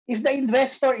if the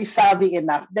investor is savvy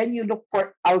enough, then you look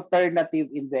for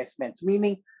alternative investments,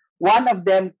 meaning one of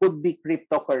them could be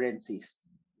cryptocurrencies.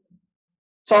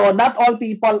 So not all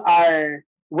people are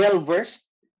well versed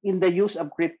in the use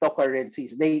of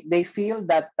cryptocurrencies. They feel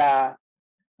that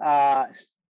uh,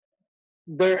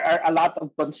 there are a lot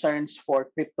of concerns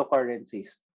for cryptocurrencies.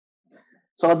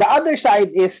 So the other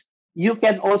side is you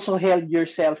can also hedge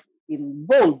yourself in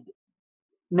gold.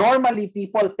 Normally,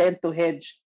 people tend to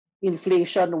hedge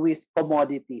inflation with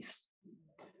commodities.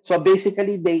 So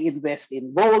basically, they invest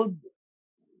in gold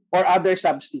or other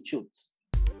substitutes.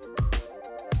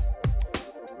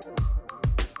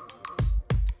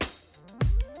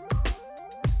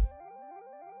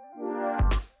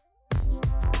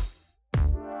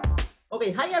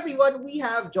 Okay, hi everyone. We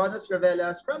have Jonas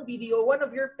Ravelas from BDO, one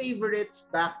of your favorites,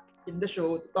 back in the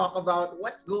show to talk about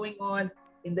what's going on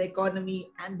in the economy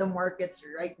and the markets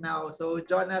right now. So,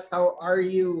 Jonas, how are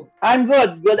you? I'm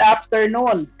good. Good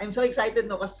afternoon. I'm so excited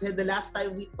no kasi the last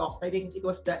time we talked, I think it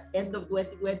was the end of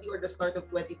 2020 or the start of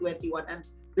 2021, and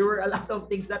there were a lot of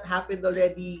things that happened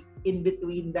already in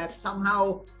between that.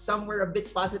 Somehow, some were a bit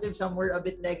positive, some were a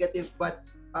bit negative, but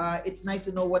it's nice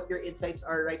to know what your insights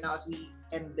are right now as we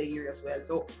end the year as well.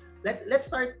 So let's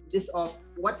start this off.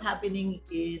 What's happening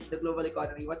in the global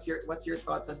economy? What's your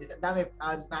thoughts on this?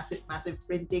 And massive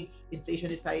printing.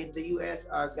 Inflation is high in the US.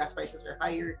 Gas prices are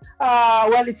higher.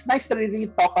 Well, it's nice to really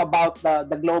talk about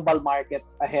the global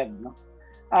markets ahead. No?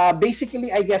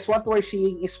 Basically, I guess what we're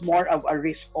seeing is more of a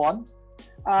risk on.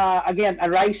 Again, a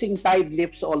rising tide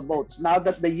lifts all boats. Now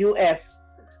that the US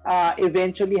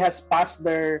eventually has passed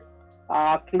their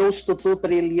close to 2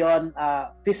 trillion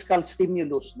fiscal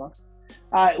stimulus, no?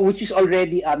 Which is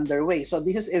already underway. So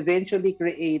this has eventually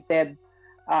created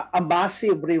a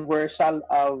massive reversal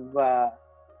of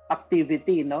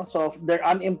activity. No? So their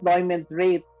unemployment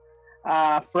rate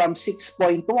from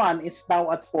 6.1 is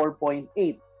now at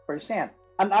 4.8%.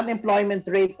 An unemployment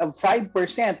rate of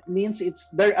 5% means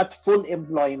they're at full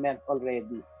employment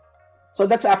already. So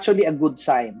that's actually a good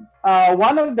sign.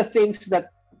 One of the things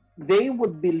that they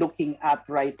would be looking at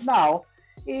right now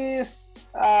is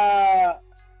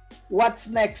what's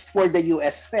next for the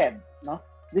US Fed. No?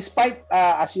 Despite,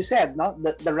 as you said, no,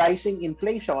 the rising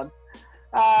inflation,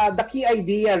 the key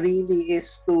idea really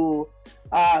is to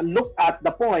look at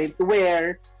the point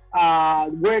where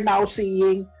we're now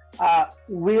seeing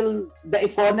will the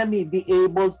economy be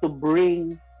able to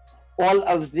bring all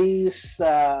of these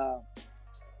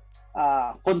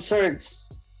concerns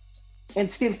and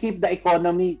still keep the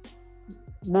economy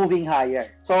moving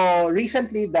higher. So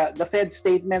recently, the Fed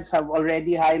statements have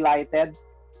already highlighted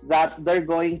that they're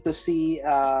going to see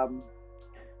around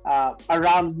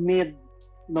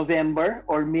mid-November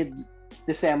or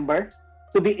mid-December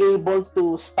to be able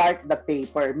to start the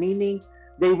taper, meaning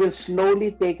they will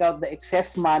slowly take out the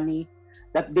excess money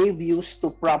that they've used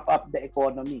to prop up the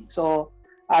economy. So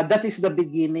that is the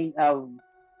beginning of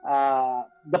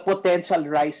the potential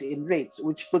rise in rates,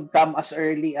 which could come as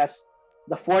early as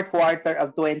the fourth quarter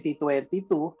of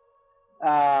 2022,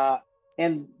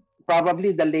 and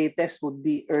probably the latest would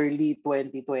be early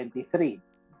 2023.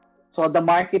 So the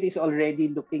market is already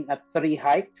looking at 3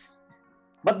 hikes.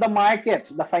 But the markets,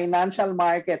 the financial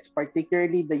markets,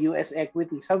 particularly the US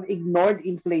equities, have ignored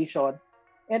inflation,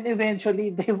 and eventually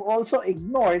they've also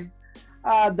ignored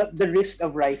the risk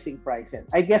of rising prices.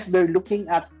 I guess they're looking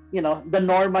at the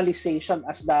normalization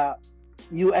as the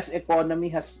US economy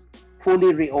has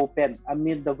fully reopened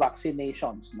amid the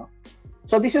vaccinations. No?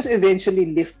 So this has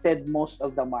eventually lifted most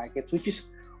of the markets, which is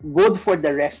good for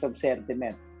the rest of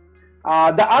sentiment.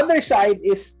 The other side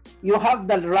is you have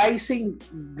the rising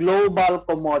global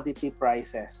commodity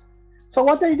prices. So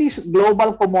what are these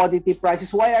global commodity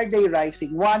prices? Why are they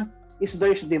rising? One is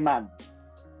there's demand.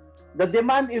 The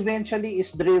demand eventually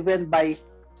is driven by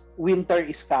winter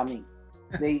is coming.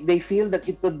 They feel that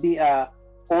it could be a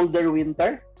colder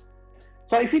winter.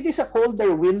 So if it is a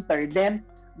colder winter, then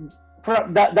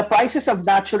the prices of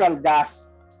natural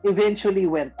gas eventually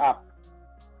went up.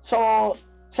 So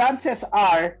chances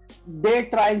are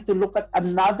they're trying to look at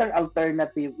another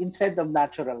alternative instead of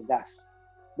natural gas.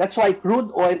 That's why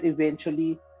crude oil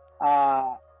eventually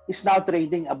is now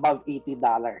trading above $80.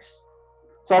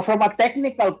 So from a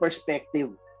technical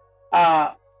perspective,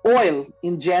 oil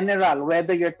in general,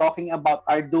 whether you're talking about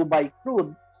our Dubai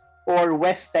crude or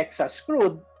West Texas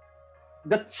crude,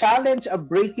 the challenge of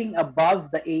breaking above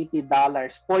the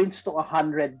 $80 points to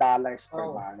 $100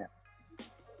 per barrel.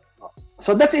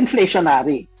 So that's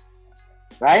inflationary,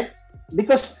 right?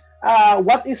 Because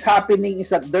what is happening is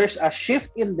that there's a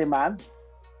shift in demand,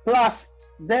 plus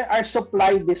there are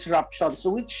supply disruptions,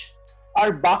 which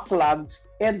are backlogs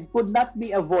and could not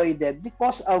be avoided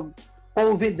because of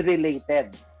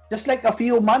COVID-related. Just like a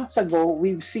few months ago,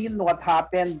 we've seen what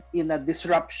happened in a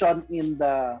disruption in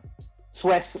the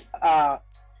Suez,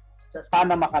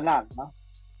 Panama Canal, no?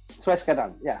 Suez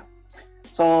Canal, yeah.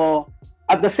 So,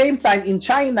 at the same time, in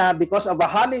China, because of a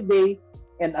holiday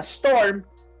and a storm,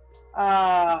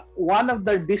 one of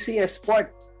their busiest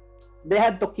port, they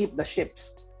had to keep the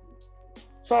ships.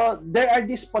 So, there are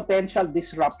these potential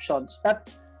disruptions that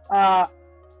are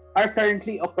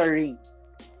currently occurring,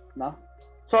 no?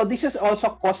 So, this is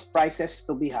also caused prices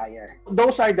to be higher.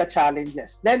 Those are the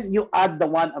challenges. Then, you add the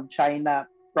one of China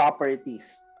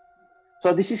properties.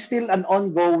 So, this is still an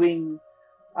ongoing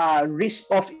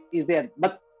risk-off event.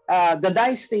 But the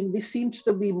nice thing, this seems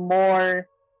to be more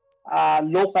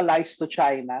localized to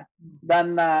China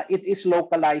than it is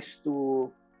localized to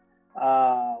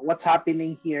what's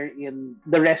happening here in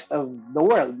the rest of the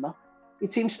world. No?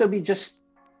 It seems to be just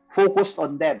focused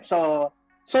on them. So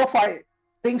far,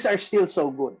 things are still so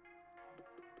good.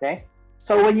 Okay?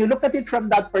 So when you look at it from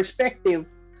that perspective,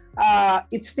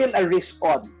 it's still a risk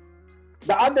on.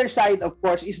 The other side, of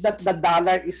course, is that the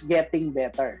dollar is getting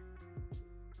better.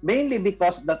 Mainly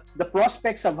because the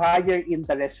prospects of higher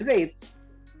interest rates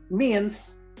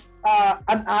means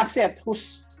an asset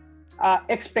whose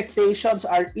expectations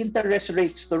are interest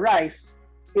rates to rise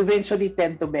eventually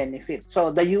tend to benefit.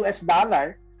 So the US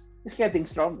dollar is getting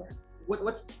stronger.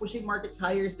 What's pushing markets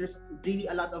higher is there's really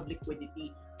a lot of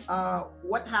liquidity.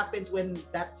 What happens when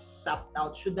that's sapped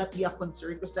out? Should that be a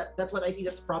concern? Because that's what I see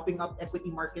that's propping up equity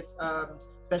markets,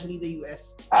 especially the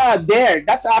US.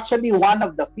 That's actually one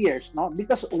of the fears, no?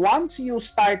 Because once you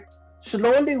start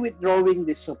slowly withdrawing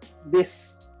these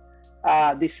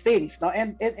things, no,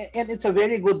 and it's a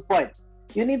very good point.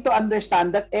 You need to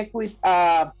understand that equity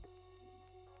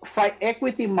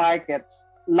markets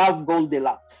love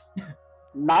Goldilocks.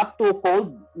 Not too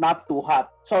cold, not too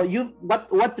hot. So but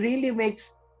what really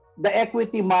makes the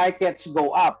equity markets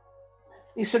go up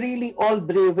is really all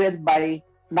driven by,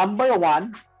 number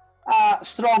one,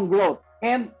 strong growth,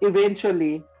 and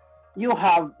eventually you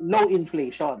have low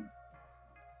inflation.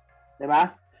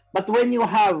 Diba? But when you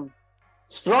have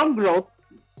strong growth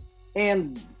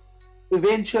and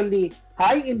eventually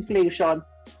high inflation,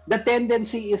 the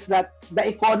tendency is that the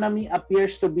economy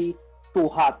appears to be too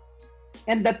hot.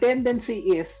 And the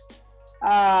tendency is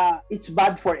it's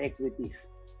bad for equities.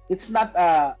 It's not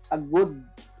a good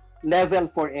level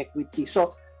for equity.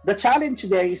 So the challenge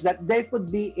there is that there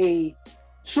could be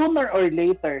sooner or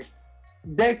later,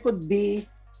 there could be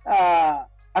a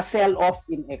sell-off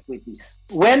in equities.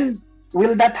 When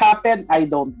will that happen? I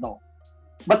don't know.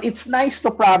 But it's nice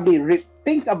to probably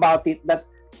think about it, that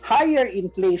higher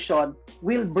inflation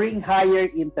will bring higher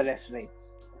interest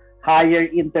rates. Higher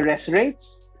interest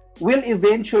rates will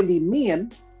eventually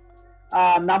mean,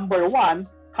 number one,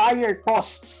 higher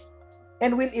costs,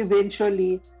 and will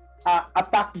eventually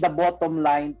attack the bottom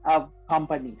line of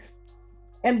companies.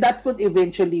 And that could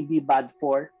eventually be bad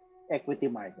for equity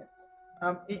markets.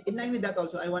 In line with that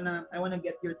also, I wanna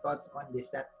get your thoughts on this,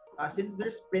 that since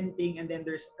there's printing and then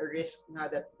there's a risk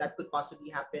that could possibly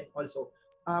happen also,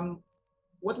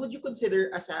 what would you consider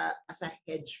as a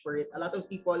hedge for it? A lot of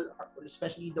people,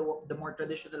 especially the more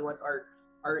traditional ones,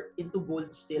 are into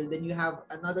gold still. Then you have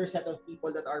another set of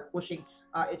people that are pushing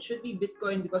it should be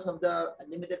Bitcoin because of the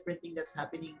limited printing that's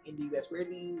happening in the US. Where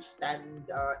do you stand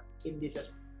in this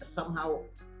as somehow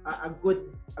a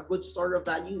good store of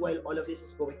value while all of this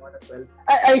is going on as well?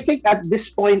 I think at this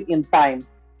point in time,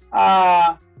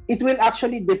 it will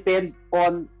actually depend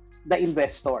on the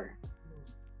investor.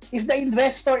 If the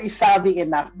investor is savvy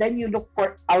enough, then you look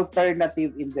for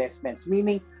alternative investments,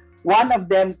 meaning one of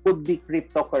them could be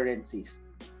cryptocurrencies.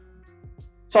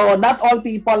 So not all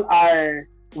people are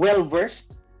well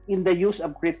versed in the use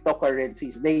of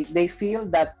cryptocurrencies. They feel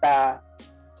that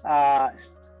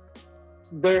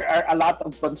there are a lot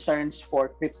of concerns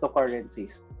for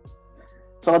cryptocurrencies.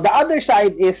 So the other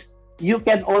side is you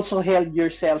can also hedge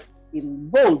yourself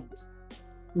in gold.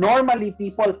 Normally,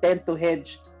 people tend to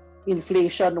hedge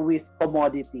inflation with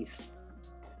commodities.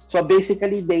 So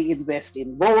basically, they invest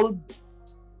in gold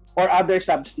or other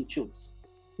substitutes.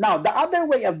 Now, the other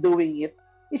way of doing it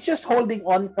is just holding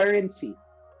on currency.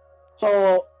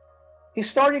 So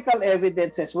historical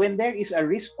evidences, when there is a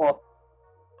risk of,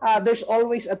 there's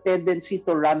always a tendency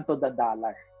to run to the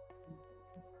dollar.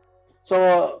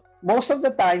 So most of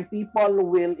the time, people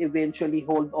will eventually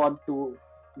hold on to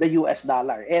the US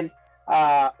dollar. And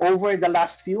over the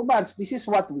last few months, this is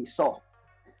what we saw.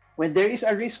 When there is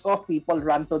a risk of, people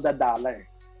run to the dollar.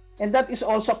 And that is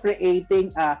also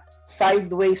creating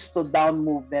sideways to down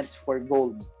movements for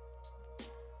gold.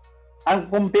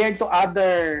 compared to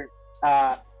other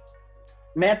uh,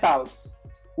 metals,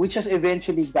 which has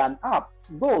eventually gone up,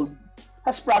 gold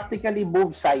has practically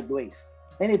moved sideways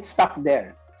and it's stuck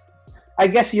there. I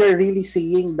guess you're really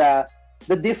seeing the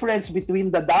difference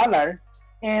between the dollar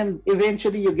and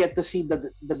eventually you get to see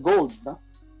the gold. No?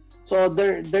 So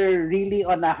they're really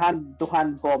on a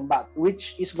hand-to-hand combat,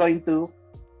 which is going to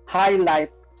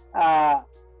highlight uh,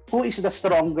 who is the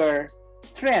stronger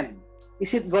trend.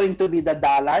 Is it going to be the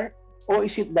dollar or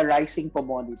is it the rising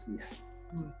commodities?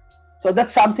 So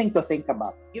that's something to think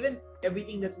about. Given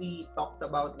everything that we talked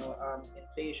about, no,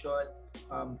 inflation,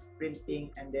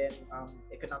 printing, and then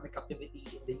economic activity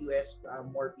in the US,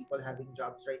 more people having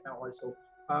jobs right now also.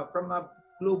 From a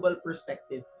global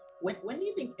perspective, when do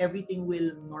you think everything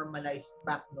will normalize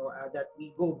back, no? That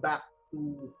we go back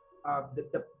to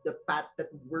the path that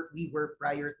we were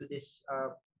prior to this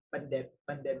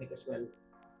pandemic as well?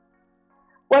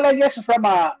 Well, I guess from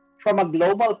a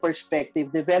global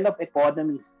perspective, developed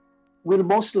economies will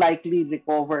most likely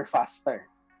recover faster.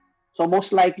 So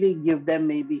most likely give them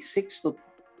maybe 6 to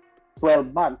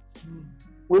 12 months.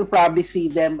 We'll probably see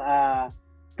them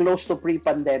close to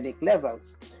pre-pandemic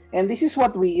levels. And this is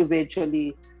what we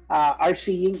eventually are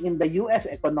seeing in the US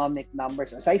economic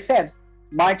numbers. As I said,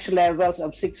 March levels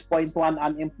of 6.1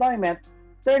 unemployment,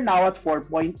 they're now at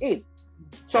 4.8.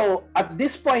 So at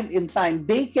this point in time,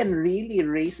 they can really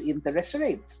raise interest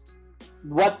rates.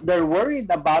 What they're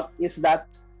worried about is that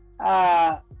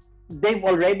they've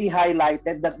already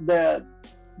highlighted that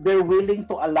they're willing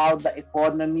to allow the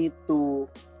economy to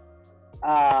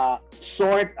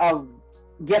sort of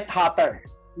get hotter,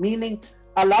 meaning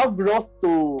allow growth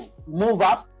to move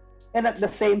up and at the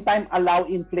same time allow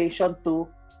inflation to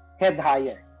head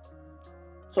higher.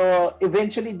 So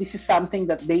eventually, this is something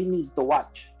that they need to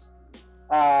watch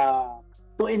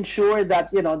to ensure that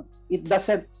it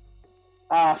doesn't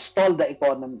stall the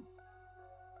economy.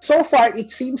 So far,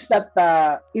 it seems that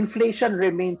inflation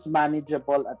remains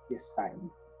manageable at this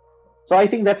time. So I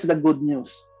think that's the good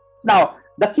news. Now,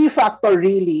 the key factor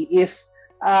really is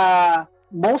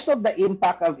most of the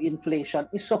impact of inflation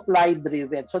is supply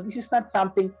driven. So this is not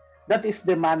something that is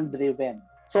demand driven.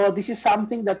 So this is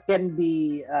something that can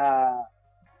be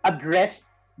addressed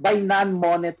by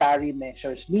non-monetary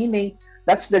measures, meaning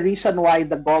that's the reason why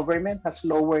the government has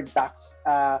lowered tax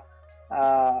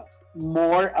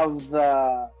more of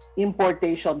the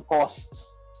importation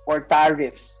costs or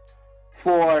tariffs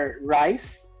for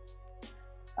rice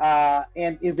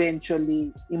and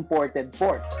eventually imported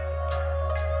pork.